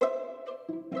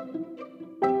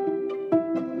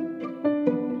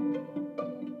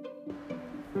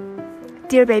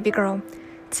Dear baby girl,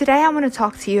 today I want to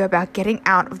talk to you about getting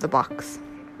out of the box.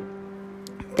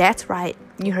 That's right,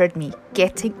 you heard me,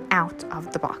 getting out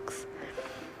of the box.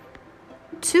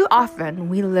 Too often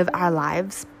we live our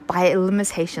lives by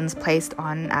limitations placed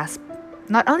on us,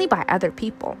 not only by other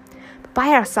people, but by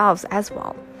ourselves as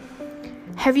well.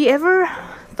 Have you ever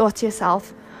thought to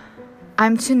yourself,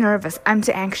 I'm too nervous, I'm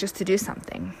too anxious to do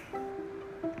something,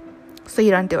 so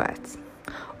you don't do it?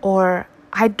 Or,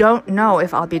 I don't know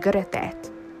if I'll be good at that,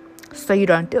 so you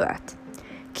don't do it.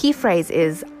 Key phrase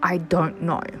is, I don't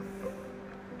know.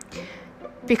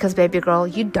 Because baby girl,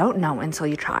 you don't know until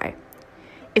you try.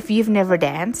 If you've never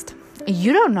danced,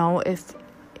 you don't know if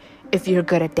you're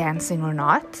good at dancing or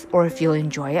not, or if you'll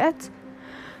enjoy it.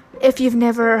 If you've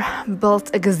never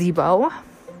built a gazebo,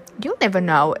 you'll never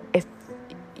know if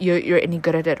you're any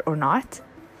good at it or not.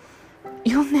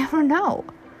 You'll never know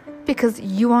because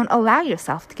you won't allow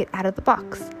yourself to get out of the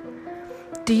box.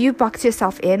 Do you box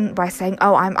yourself in by saying,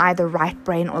 oh, I'm either right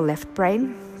brain or left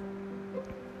brain?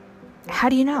 How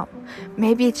do you know?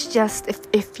 Maybe it's just,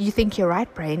 if you think you're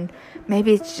right brain,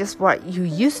 maybe it's just what you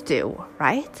used to,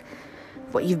 right?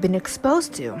 What you've been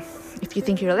exposed to. If you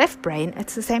think you're left brain,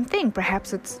 it's the same thing.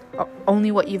 Perhaps it's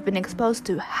only what you've been exposed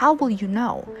to. How will you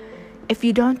know if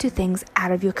you don't do things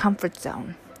out of your comfort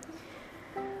zone?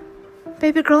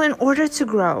 Baby girl, in order to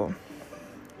grow,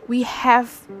 we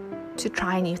have to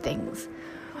try new things.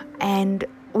 And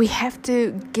we have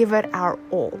to give it our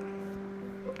all.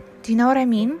 Do you know what I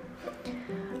mean?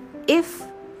 If,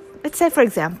 let's say for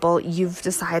example, you've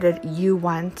decided you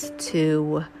want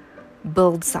to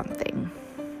build something,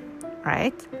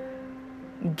 right?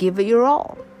 Give it your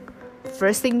all.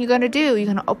 First thing you're going to do, you're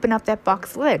going to open up that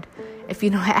box lid. If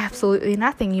you know absolutely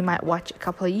nothing, you might watch a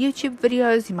couple of YouTube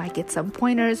videos, you might get some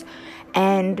pointers,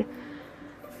 and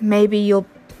maybe you'll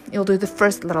do the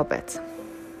first little bit.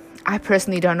 I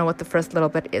personally don't know what the first little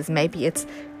bit is. Maybe it's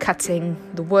cutting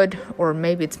the wood, or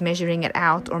maybe it's measuring it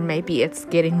out, or maybe it's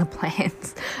getting the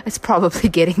plans. It's probably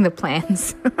getting the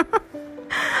plans.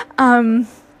 Do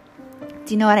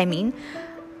you know what I mean?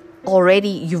 Already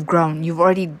you've grown. You've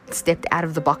already stepped out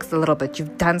of the box a little bit.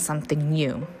 You've done something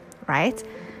new, right?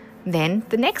 Then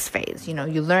the next phase, you're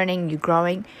learning, you're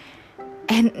growing.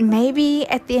 And maybe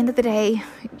at the end of the day,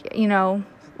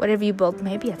 whatever you built,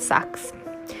 maybe it sucks.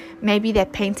 Maybe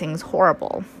that painting's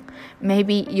horrible.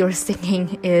 Maybe your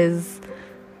singing is,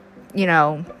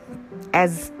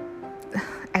 as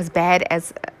bad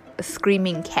as a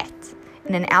screaming cat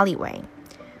in an alleyway.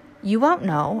 You won't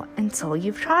know until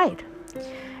you've tried.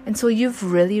 Until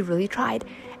you've really, really tried.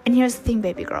 And here's the thing,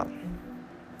 baby girl.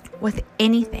 With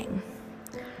anything,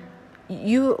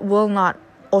 you will not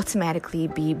automatically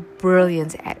be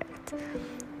brilliant at it.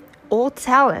 All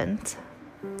talent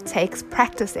takes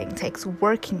practicing, takes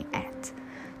working at.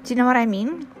 Do you know what I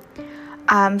mean?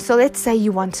 So let's say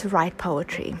you want to write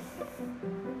poetry.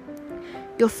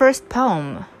 Your first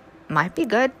poem might be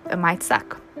good, it might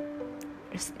suck.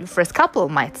 Your first couple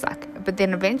might suck, but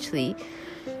then eventually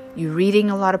you're reading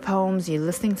a lot of poems, you're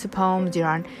listening to poems, you're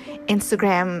on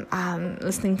Instagram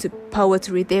listening to poets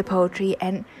read their poetry,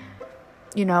 and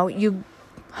you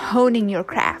honing your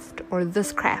craft or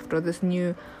this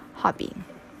new hobby.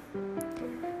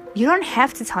 You don't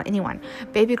have to tell anyone.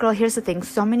 Baby girl, here's the thing.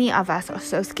 So many of us are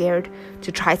so scared to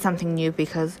try something new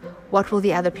because what will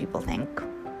the other people think?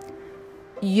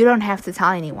 You don't have to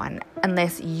tell anyone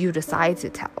unless you decide to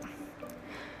tell.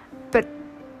 But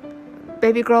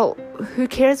baby girl, who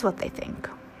cares what they think?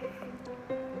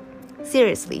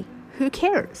 Seriously, who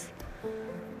cares?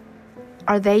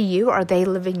 Are they you? Are they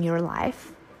living your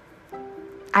life?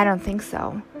 I don't think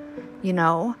so.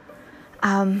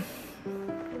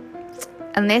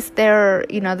 Unless they're,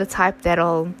 the type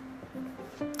that'll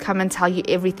come and tell you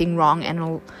everything wrong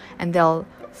and they'll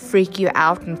freak you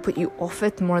out and put you off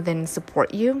it more than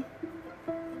support you.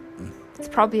 It's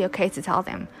probably okay to tell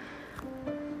them.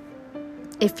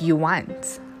 If you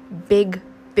want. Big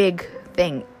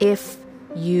thing. If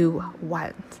you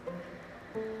want.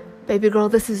 Baby girl,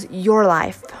 this is your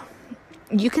life.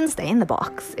 You can stay in the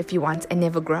box if you want and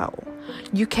never grow.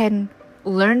 You can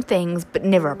learn things but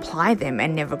never apply them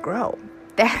and never grow.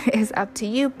 That is up to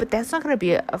you, but that's not going to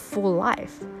be a full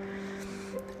life.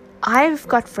 I've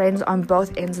got friends on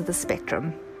both ends of the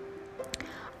spectrum.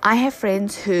 I have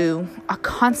friends who are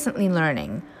constantly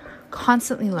learning,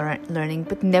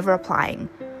 but never applying.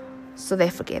 So they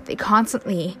forget. They're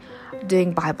constantly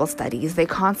doing Bible studies. They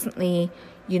constantly,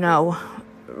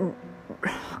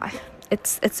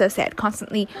 it's so sad,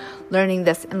 constantly learning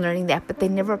this and learning that, but they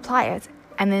never apply it.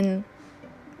 And then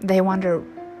they wonder,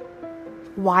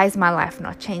 why is my life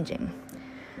not changing?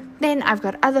 Then I've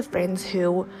got other friends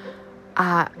who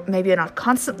maybe you're not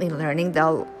constantly learning.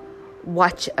 They'll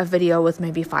watch a video with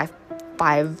maybe five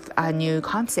new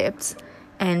concepts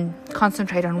and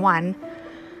concentrate on one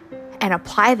and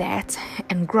apply that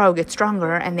and grow, get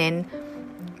stronger, and then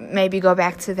maybe go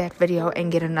back to that video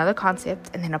and get another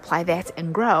concept and then apply that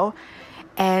and grow.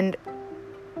 And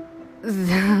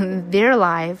their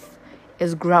life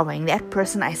is growing. That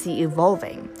person I see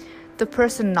evolving. The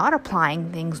person not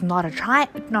applying things, not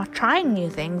trying new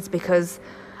things because,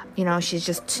 she's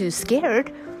just too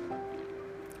scared.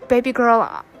 Baby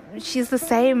girl, she's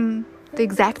the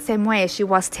exact same way as she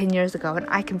was 10 years ago. And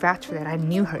I can vouch for that. I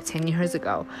knew her 10 years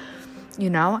ago,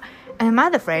 And my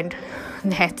other friend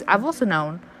that I've also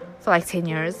known for like 10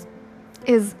 years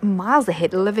is miles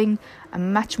ahead, living a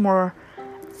much more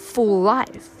full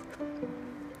life.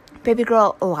 Baby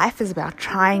girl, life is about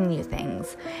trying new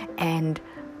things. And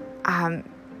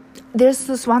there's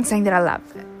this one saying that I love.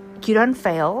 You don't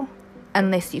fail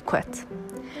unless you quit.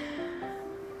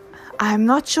 I'm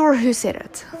not sure who said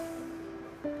it,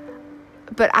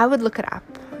 but I would look it up.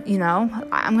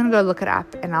 I'm going to go look it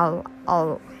up and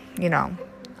I'll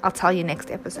tell you next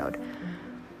episode.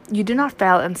 You do not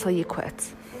fail until you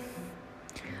quit.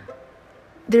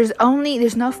 There's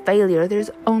no failure.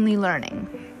 There's only learning.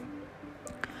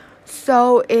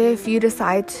 So if you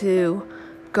decide to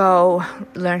go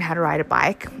learn how to ride a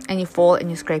bike and you fall and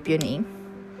you scrape your knee,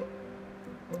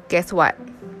 guess what?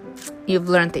 You've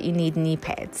learned that you need knee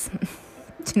pads.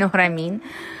 Do you know what I mean?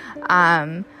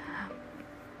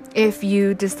 If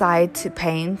you decide to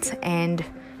paint and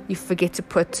you forget to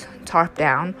put tarp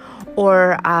down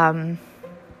or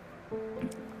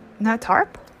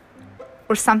tarp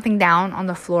or something down on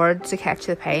the floor to catch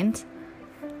the paint,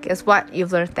 guess what?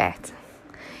 You've learned that.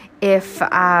 If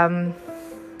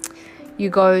you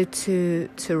go to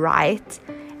write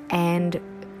and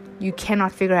you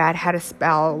cannot figure out how to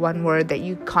spell one word, that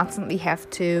you constantly have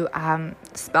to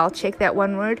spell check that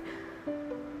one word,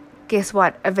 guess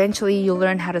what? Eventually you'll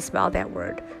learn how to spell that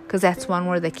word because that's one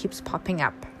word that keeps popping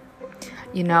up.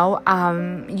 You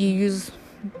use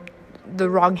the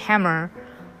wrong hammer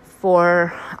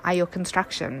for your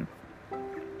construction.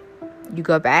 You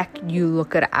go back, you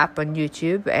look it up on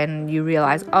YouTube, and you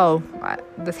realize,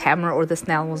 this hammer or this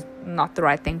nail was not the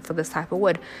right thing for this type of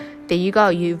wood. There you go.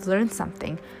 You've learned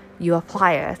something. You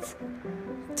apply it.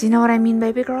 Do you know what I mean,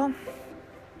 baby girl?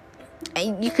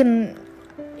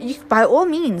 By all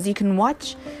means, you can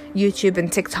watch YouTube and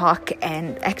TikTok,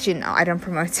 and actually, no, I don't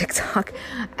promote TikTok,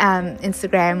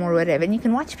 Instagram or whatever, and you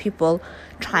can watch people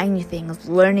trying new things,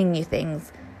 learning new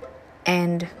things,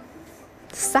 and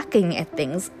sucking at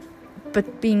things,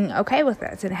 but being okay with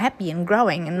it and happy and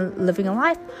growing and living a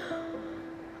life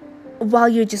while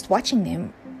you're just watching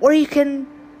them. Or you can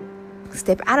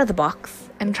step out of the box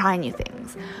and try new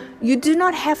things. You do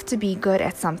not have to be good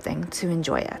at something to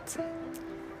enjoy it.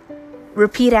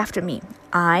 Repeat after me.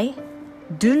 I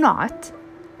do not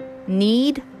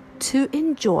need to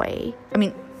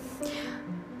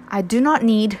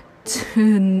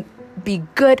be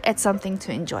good at something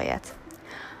to enjoy it.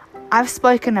 I've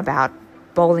spoken about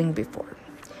bowling before,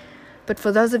 but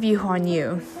for those of you who are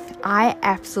new, I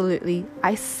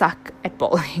suck at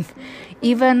bowling.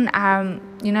 Even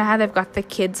you know how they've got the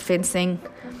kids fencing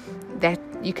that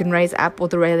you can raise up, or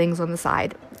the railings on the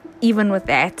side. Even with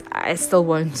that, I still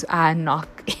won't knock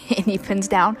any pins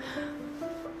down.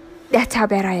 That's how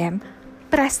bad I am.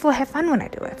 But I still have fun when I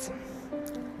do it.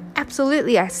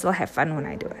 Absolutely, I still have fun when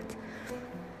I do it.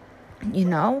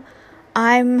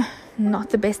 I'm not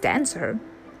the best dancer,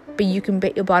 but you can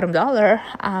bet your bottom dollar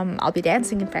I'll be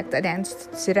dancing. In fact, I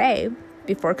danced today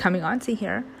before coming onto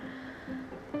here.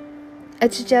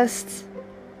 It's just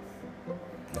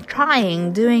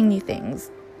trying, doing new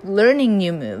things, learning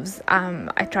new moves.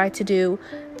 I tried to do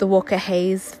the Walker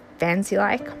Hayes fancy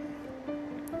like.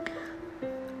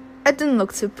 It didn't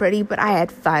look too pretty, but I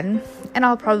had fun, and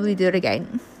I'll probably do it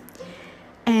again.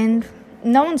 And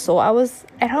no one saw. I was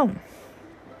at home.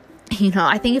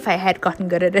 I think if I had gotten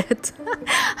good at it,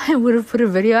 I would have put a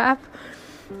video up,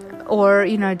 or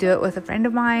do it with a friend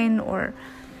of mine,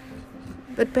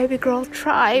 But baby girl,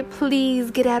 try.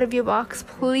 Please get out of your box.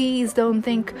 Please don't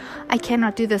think, I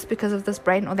cannot do this because of this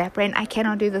brain or that brain. I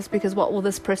cannot do this because what will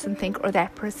this person think or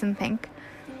that person think?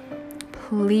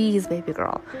 Please, baby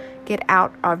girl, get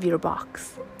out of your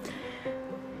box.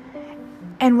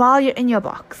 And while you're in your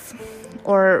box,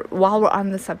 or while we're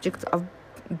on the subject of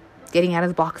getting out of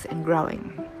the box and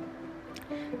growing,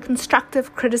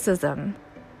 constructive criticism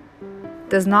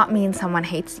does not mean someone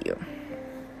hates you.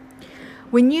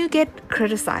 When you get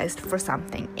criticized for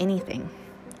something, anything,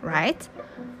 right?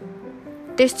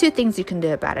 There's two things you can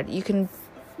do about it. You can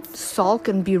sulk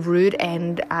and be rude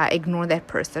and ignore that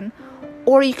person.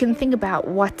 Or you can think about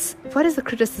what is the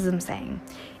criticism saying?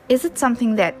 Is it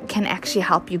something that can actually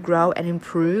help you grow and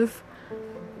improve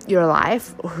your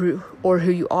life or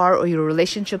who you are or your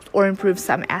relationships, or improve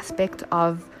some aspect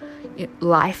of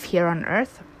life here on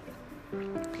earth?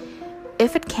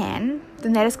 If it can,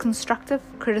 then that is constructive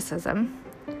criticism,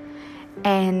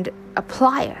 and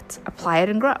apply it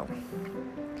and grow.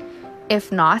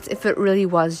 If not, if it really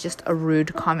was just a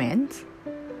rude comment,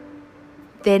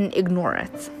 then ignore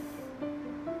it.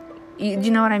 Do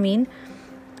you know what I mean?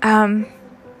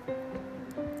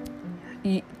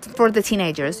 For the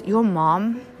teenagers, your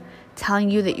mom telling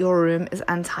you that your room is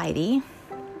untidy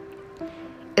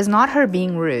is not her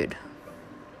being rude.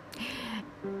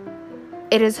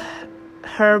 It is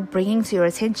her bringing to your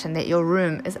attention that your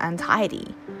room is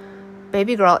untidy.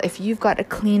 Baby girl, if you've got a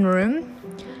clean room,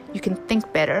 you can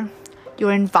think better.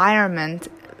 Your environment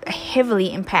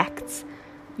heavily impacts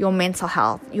your mental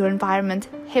health. Your environment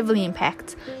heavily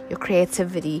impacts your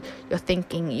creativity, your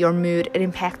thinking, your mood. It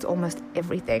impacts almost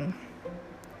everything.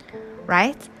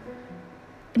 Right?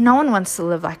 No one wants to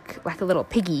live like a little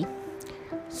piggy.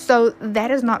 So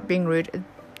that is not being rude.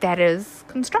 That is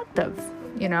constructive.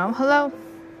 Hello,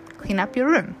 clean up your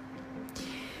room.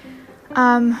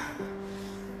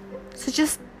 So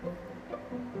just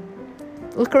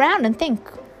look around and think.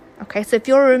 Okay, so if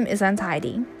your room is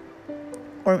untidy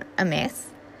or a mess,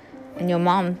 and your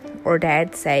mom or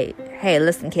dad say, hey,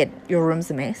 listen, kid, your room's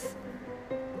a mess,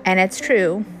 and it's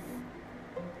true,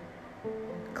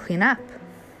 clean up.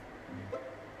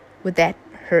 Would that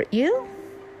hurt you?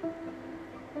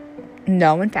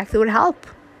 No, in fact, it would help.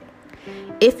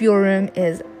 If your room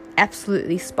is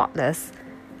absolutely spotless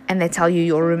and they tell you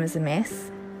your room is a mess,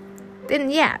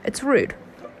 then yeah, it's rude.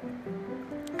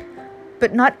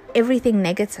 But not everything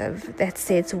negative that's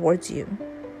said towards you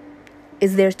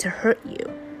is there to hurt you.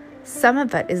 Some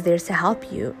of it is there to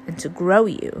help you and to grow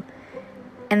you.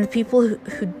 And the people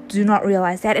who do not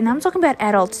realize that, and I'm talking about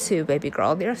adults too, baby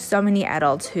girl. There are so many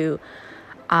adults who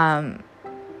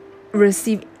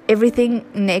receive everything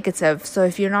negative. So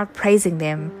if you're not praising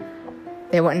them,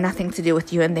 they want nothing to do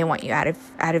with you, and they want you out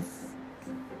of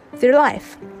their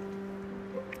life.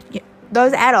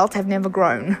 Those adults have never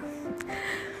grown.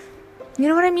 You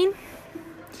know what I mean?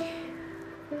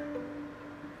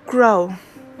 Grow.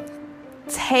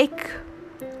 Take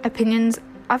opinions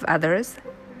of others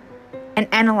and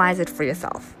analyze it for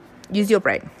yourself. Use your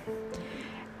brain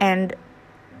and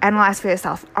analyze for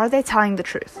yourself. Are they telling the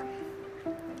truth?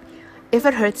 If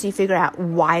it hurts you, figure out,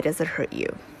 why does it hurt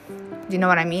you? Do you know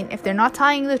what I mean? If they're not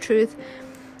telling you the truth,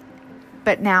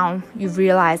 but now you've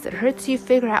realized it hurts you,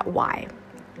 figure out why.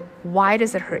 Why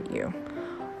does it hurt you?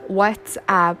 What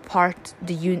part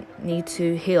do you need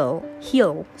to heal,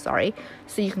 so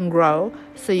you can grow,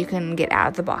 so you can get out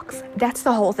of the box? That's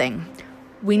the whole thing.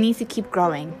 We need to keep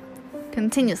growing,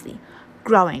 continuously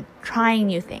growing, trying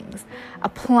new things,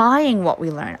 applying what we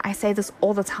learn. I say this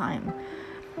all the time.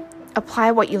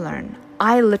 Apply what you learn.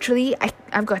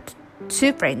 I've got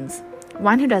two friends,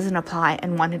 one who doesn't apply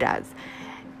and one who does.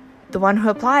 The one who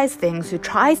applies things, who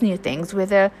tries new things,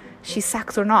 whether she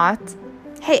sucks or not,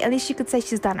 hey, at least you could say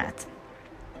she's done it.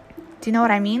 Do you know what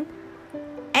I mean?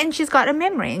 And she's got a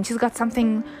memory, and she's got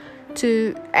something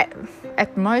to,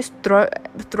 at most, throw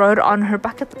it on her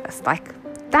bucket list. Like,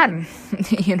 done,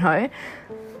 The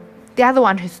other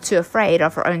one, who's too afraid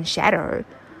of her own shadow,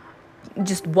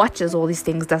 just watches all these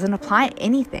things, doesn't apply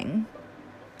anything.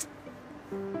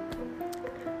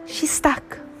 She's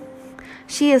stuck.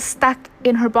 She is stuck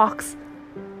in her box.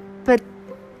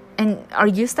 And are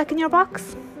you stuck in your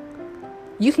box?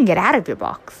 You can get out of your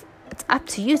box. It's up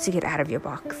to you to get out of your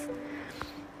box.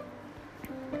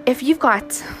 If you've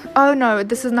got, oh no,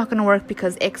 this is not going to work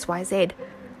because XYZ,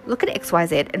 look at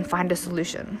XYZ and find a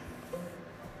solution.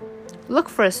 Look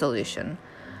for a solution.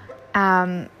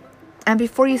 And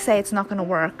before you say it's not going to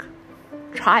work,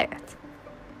 try it.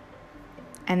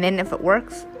 And then if it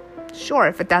works, sure.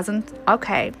 If it doesn't,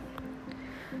 okay.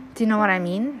 Do you know what I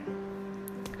mean?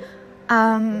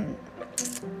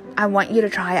 I want you to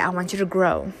try. I want you to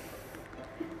grow.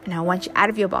 And I want you out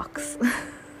of your box.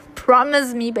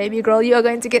 Promise me, baby girl, you are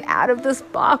going to get out of this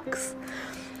box.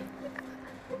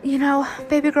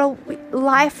 Baby girl,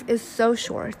 life is so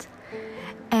short.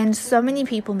 And so many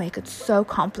people make it so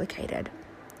complicated.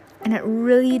 And it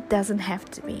really doesn't have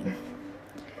to be.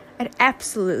 It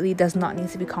absolutely does not need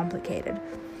to be complicated.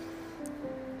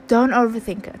 Don't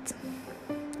overthink it.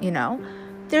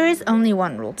 There is only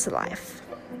one rule to life.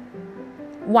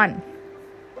 One.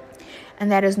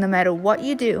 And that is, no matter what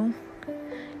you do,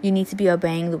 you need to be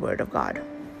obeying the word of God.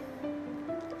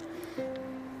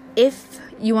 if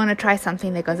you want to try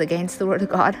something that goes against the word of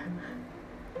God,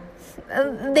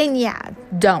 then yeah,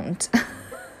 don't.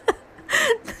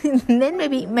 Then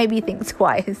maybe think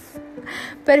twice.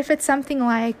 But if it's something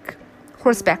like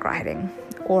horseback riding,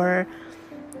 or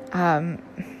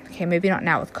okay, maybe not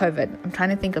now with COVID. I'm trying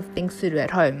to think of things to do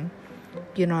at home.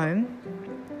 You know,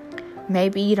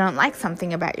 maybe you don't like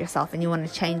something about yourself and you want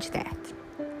to change that.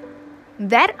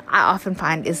 That I often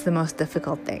find is the most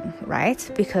difficult thing, right?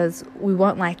 Because we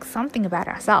won't like something about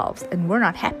ourselves and we're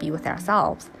not happy with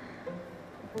ourselves,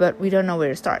 but we don't know where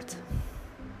to start.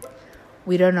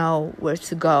 We don't know where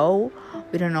to go.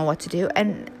 We don't know what to do.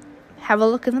 And have a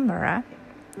look in the mirror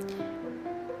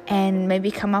and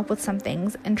maybe come up with some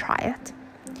things and try it.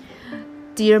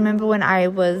 Do you remember when I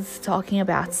was talking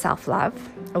about self-love?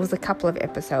 It was a couple of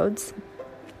episodes.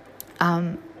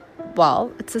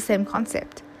 Well, it's the same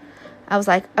concept. I was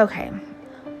like, okay,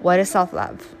 what is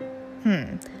self-love?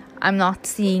 I'm not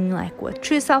seeing like what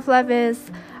true self-love is.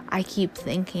 I keep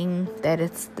thinking that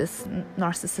it's this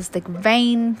narcissistic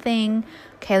vain thing.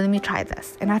 Okay, let me try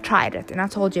this. And I tried it. And I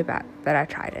told you about that I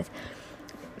tried it.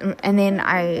 And then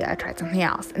I tried something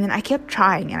else. And then I kept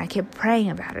trying and I kept praying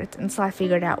about it until I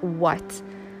figured out what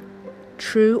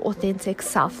true, authentic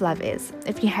self-love is.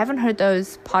 If you haven't heard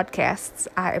those podcasts,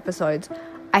 episodes,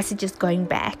 I suggest going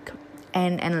back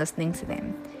and listening to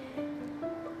them.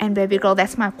 And baby girl,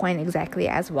 that's my point exactly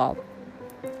as well.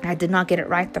 I did not get it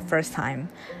right the first time.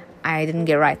 I didn't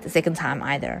get it right the second time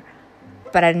either.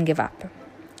 But I didn't give up.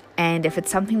 And if it's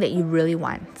something that you really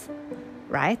want,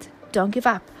 right? Don't give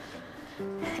up.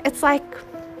 It's like,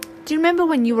 do you remember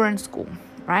when you were in school,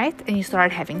 right? And you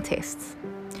started having tests?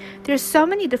 There's so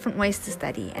many different ways to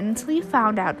study. And until you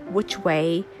found out which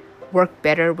way worked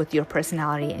better with your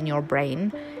personality and your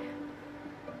brain,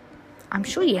 I'm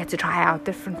sure you had to try out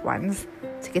different ones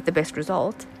to get the best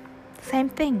result. Same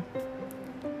thing.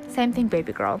 Same thing,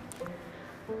 baby girl.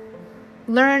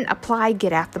 Learn, apply,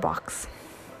 get out the box.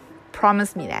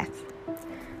 Promise me that.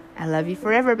 I love you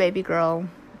forever, baby girl.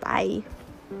 Bye.